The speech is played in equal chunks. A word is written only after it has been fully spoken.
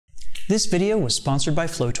This video was sponsored by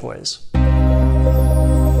Flow Toys.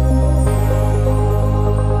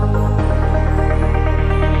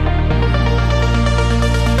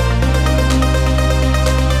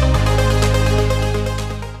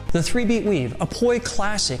 The 3-beat weave, a poi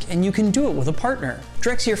classic, and you can do it with a partner.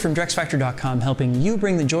 Drex here from DrexFactor.com, helping you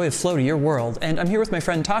bring the joy of flow to your world, and I'm here with my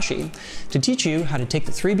friend Tashi to teach you how to take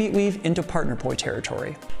the 3-beat weave into partner poi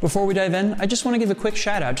territory. Before we dive in, I just want to give a quick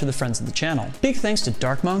shout out to the friends of the channel. Big thanks to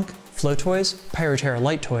Dark Monk, Flow Toys, Pyroterra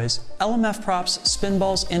Light Toys, LMF Props,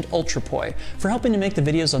 Spinballs, and Ultrapoi for helping to make the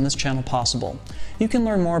videos on this channel possible. You can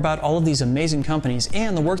learn more about all of these amazing companies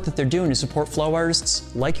and the work that they're doing to support flow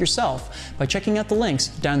artists like yourself by checking out the links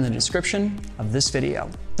down in the description of this video.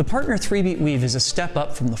 The partner 3-beat weave is a step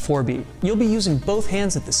up from the 4-beat. You'll be using both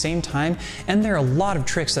hands at the same time, and there are a lot of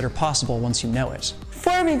tricks that are possible once you know it.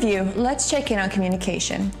 For a review, let's check in on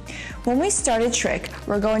communication. When we start a trick,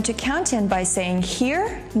 we're going to count in by saying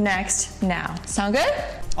here, next, now. Sound good?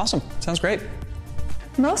 Awesome, sounds great.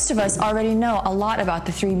 Most of us already know a lot about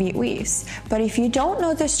the 3-beat weaves, but if you don't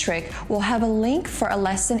know this trick, we'll have a link for a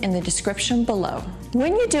lesson in the description below.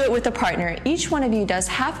 When you do it with a partner, each one of you does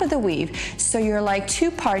half of the weave, so you're like two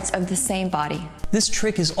parts of the same body. This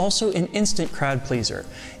trick is also an instant crowd pleaser.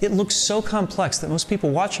 It looks so complex that most people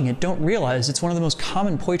watching it don't realize it's one of the most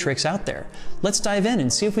common poi tricks out there. Let's dive in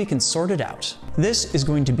and see if we can sort it out. This is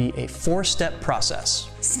going to be a 4-step process.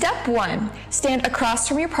 Step 1, stand across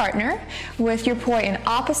from your partner with your poi in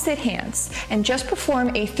opposite hands and just perform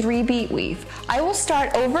a 3-beat weave. I will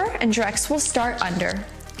start over and Drex will start under.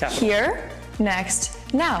 Capital. Here, next,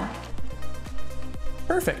 now.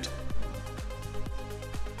 Perfect.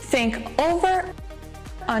 Think over,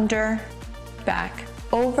 under, back,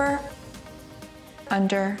 over,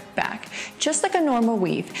 under, back. Just like a normal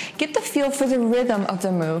weave. Get the feel for the rhythm of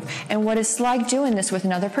the move and what it's like doing this with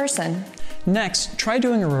another person. Next, try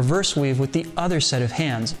doing a reverse weave with the other set of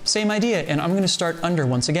hands. Same idea, and I'm going to start under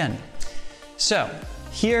once again. So,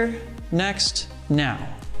 here, next, now.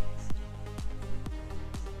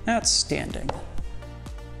 Outstanding.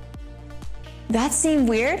 That seemed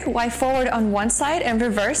weird? Why forward on one side and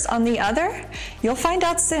reverse on the other? You'll find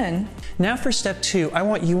out soon. Now for step 2, I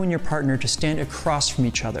want you and your partner to stand across from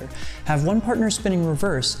each other. Have one partner spinning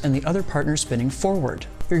reverse and the other partner spinning forward.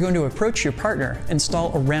 You're going to approach your partner and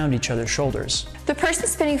stall around each other's shoulders. The person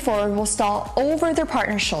spinning forward will stall over their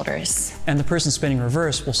partner's shoulders. And the person spinning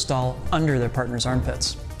reverse will stall under their partner's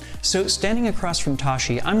armpits. So standing across from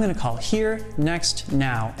Tashi, I'm going to call here, next,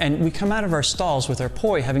 now, and we come out of our stalls with our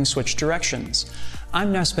poi having switched directions.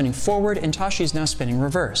 I'm now spinning forward and Tashi's now spinning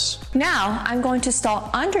reverse. Now I'm going to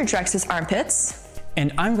stall under Drex's armpits.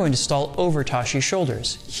 And I'm going to stall over Tashi's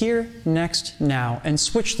shoulders. Here, next, now, and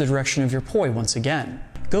switch the direction of your poi once again.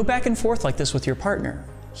 Go back and forth like this with your partner.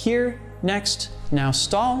 Here, next, now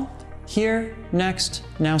stall. Here, next,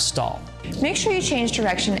 now stall. Make sure you change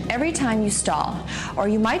direction every time you stall, or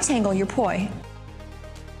you might tangle your poi.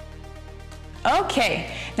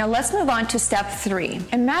 Okay, now let's move on to step 3.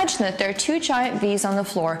 Imagine that there are two giant V's on the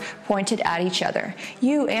floor pointed at each other.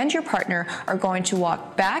 You and your partner are going to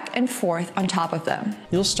walk back and forth on top of them.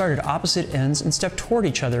 You'll start at opposite ends and step toward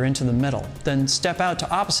each other into the middle, then step out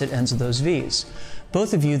to opposite ends of those V's.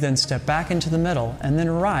 Both of you then step back into the middle and then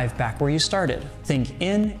arrive back where you started. Think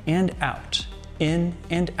in and out, in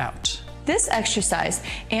and out. This exercise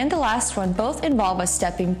and the last one both involve us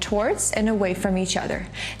stepping towards and away from each other.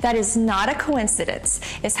 That is not a coincidence.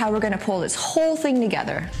 It's how we're going to pull this whole thing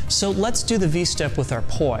together. So let's do the V step with our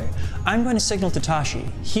poi. I'm going to signal to Tashi,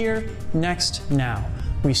 here, next, now.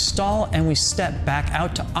 We stall and we step back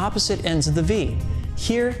out to opposite ends of the V.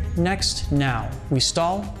 Here, next, now. We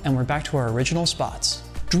stall and we're back to our original spots.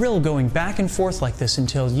 Drill going back and forth like this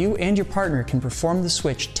until you and your partner can perform the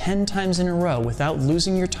switch 10 times in a row without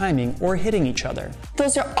losing your timing or hitting each other.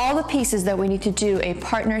 Those are all the pieces that we need to do a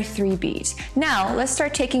partner 3-beat. Now let's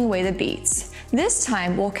start taking away the beats. This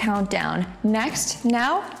time we'll count down next,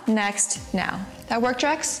 now, next, now. That work,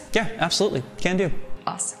 Drex? Yeah, absolutely. Can do.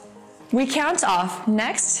 Awesome. We count off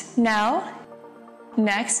next, now,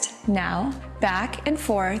 back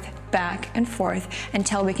and forth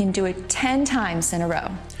until we can do it 10 times in a row.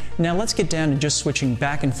 Now let's get down to just switching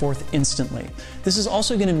back and forth instantly. This is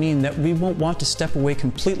also going to mean that we won't want to step away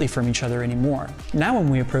completely from each other anymore. Now when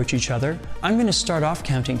we approach each other, I'm going to start off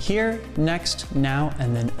counting here, next, now,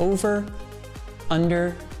 and then over,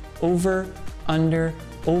 under, over, under,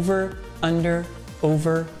 over, under,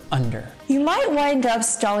 over, under. You might wind up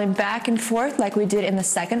stalling back and forth like we did in the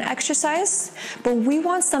second exercise, but we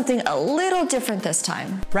want something a little different this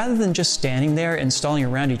time. Rather than just standing there and stalling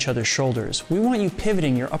around each other's shoulders, we want you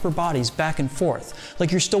pivoting your upper bodies back and forth, like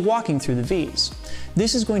you're still walking through the V's.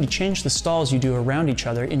 This is going to change the stalls you do around each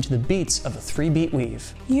other into the beats of a 3-beat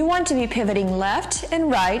weave. You want to be pivoting left and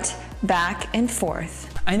right, back and forth.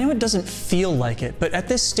 I know it doesn't feel like it, but at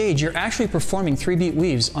this stage you're actually performing 3-beat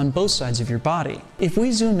weaves on both sides of your body. If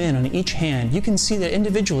we zoom in on each hand, you can see that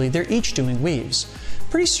individually they're each doing weaves.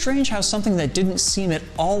 Pretty strange how something that didn't seem at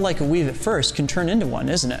all like a weave at first can turn into one,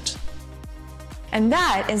 isn't it? And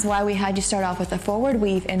that is why we had you start off with a forward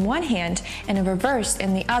weave in one hand and a reverse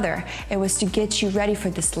in the other. It was to get you ready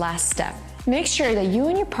for this last step. Make sure that you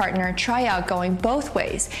and your partner try out going both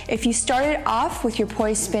ways. If you started off with your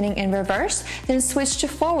poi spinning in reverse, then switch to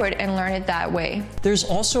forward and learn it that way. There's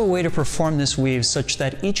also a way to perform this weave such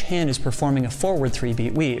that each hand is performing a forward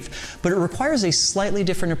 3-beat weave, but it requires a slightly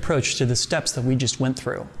different approach to the steps that we just went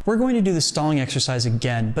through. We're going to do the stalling exercise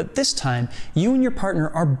again, but this time, you and your partner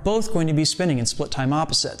are both going to be spinning in split time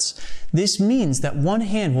opposites. This means that one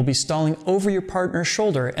hand will be stalling over your partner's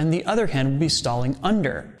shoulder and the other hand will be stalling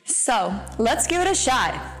under. So, let's give it a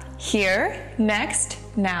shot. Here, next,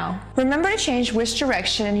 now. Remember to change which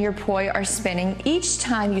direction your poi are spinning each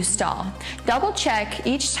time you stall. Double check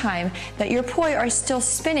each time that your poi are still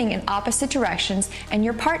spinning in opposite directions and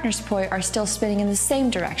your partner's poi are still spinning in the same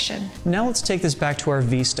direction. Now let's take this back to our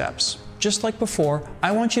V steps. Just like before,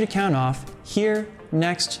 I want you to count off here,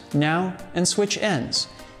 next, now, and switch ends.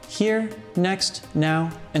 Here, next,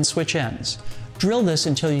 now, and switch ends. Drill this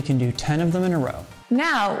until you can do 10 of them in a row.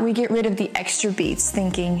 Now we get rid of the extra beats,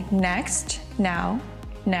 thinking next, now,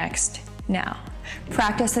 next, now.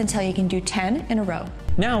 Practice until you can do 10 in a row.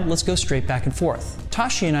 Now let's go straight back and forth.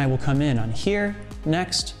 Tashi and I will come in on here,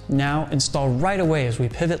 next, now, and stall right away as we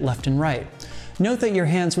pivot left and right. Note that your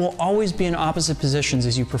hands will always be in opposite positions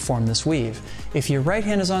as you perform this weave. If your right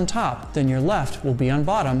hand is on top, then your left will be on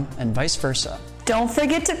bottom and vice versa. Don't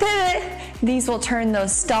forget to pivot. These will turn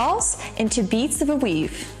those stalls into beats of a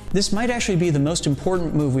weave. This might actually be the most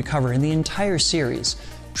important move we cover in the entire series.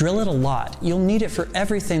 Drill it a lot. You'll need it for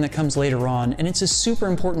everything that comes later on, and it's a super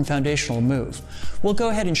important foundational move. We'll go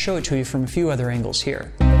ahead and show it to you from a few other angles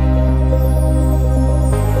here.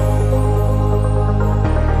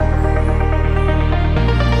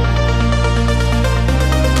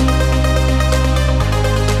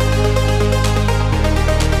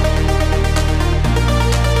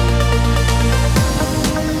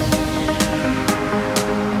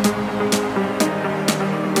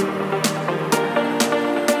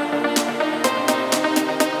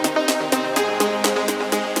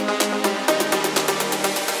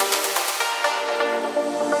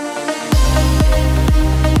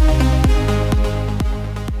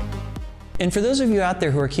 And for those of you out there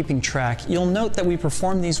who are keeping track, you'll note that we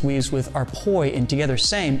perform these weaves with our poi in together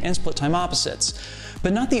same and split time opposites,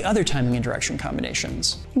 but not the other timing and direction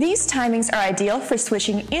combinations. These timings are ideal for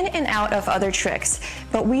switching in and out of other tricks,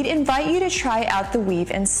 but we'd invite you to try out the weave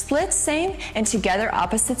in split same and together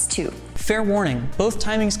opposites too. Fair warning, both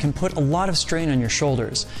timings can put a lot of strain on your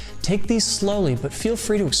shoulders. Take these slowly, but feel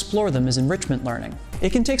free to explore them as enrichment learning.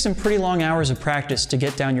 It can take some pretty long hours of practice to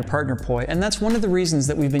get down your partner poi, and that's one of the reasons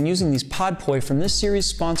that we've been using these pod poi from this series'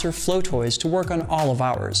 sponsor Flow Toys to work on all of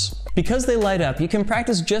ours. Because they light up, you can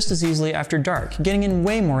practice just as easily after dark, getting in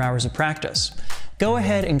way more hours of practice. Go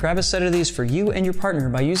ahead and grab a set of these for you and your partner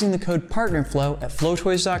by using the code PARTNERFLOW at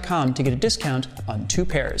flowtoys.com to get a discount on 2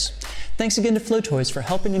 pairs. Thanks again to Flow Toys for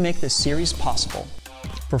helping to make this series possible.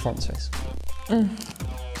 Performance face.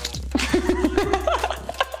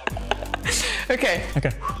 Okay.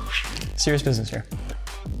 Serious business here.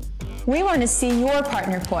 We want to see your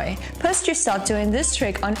partner poi. Post yourself doing this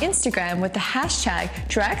trick on Instagram with the hashtag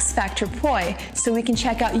DrexFactorPoi so we can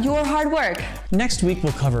check out your hard work. Next week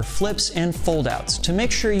we'll cover flips and foldouts. To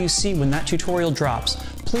make sure you see when that tutorial drops,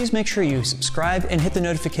 please make sure you subscribe and hit the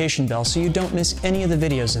notification bell so you don't miss any of the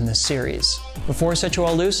videos in this series. Before I set you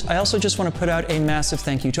all loose, I also just want to put out a massive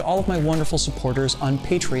thank you to all of my wonderful supporters on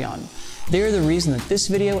Patreon. They are the reason that this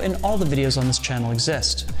video and all the videos on this channel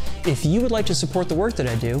exist. If you would like to support the work that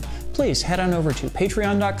I do, please head on over to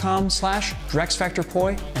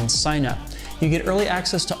patreon.com/DrexFactorPoi and sign up. You get early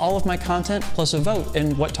access to all of my content plus a vote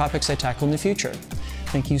in what topics I tackle in the future.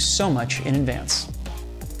 Thank you so much in advance.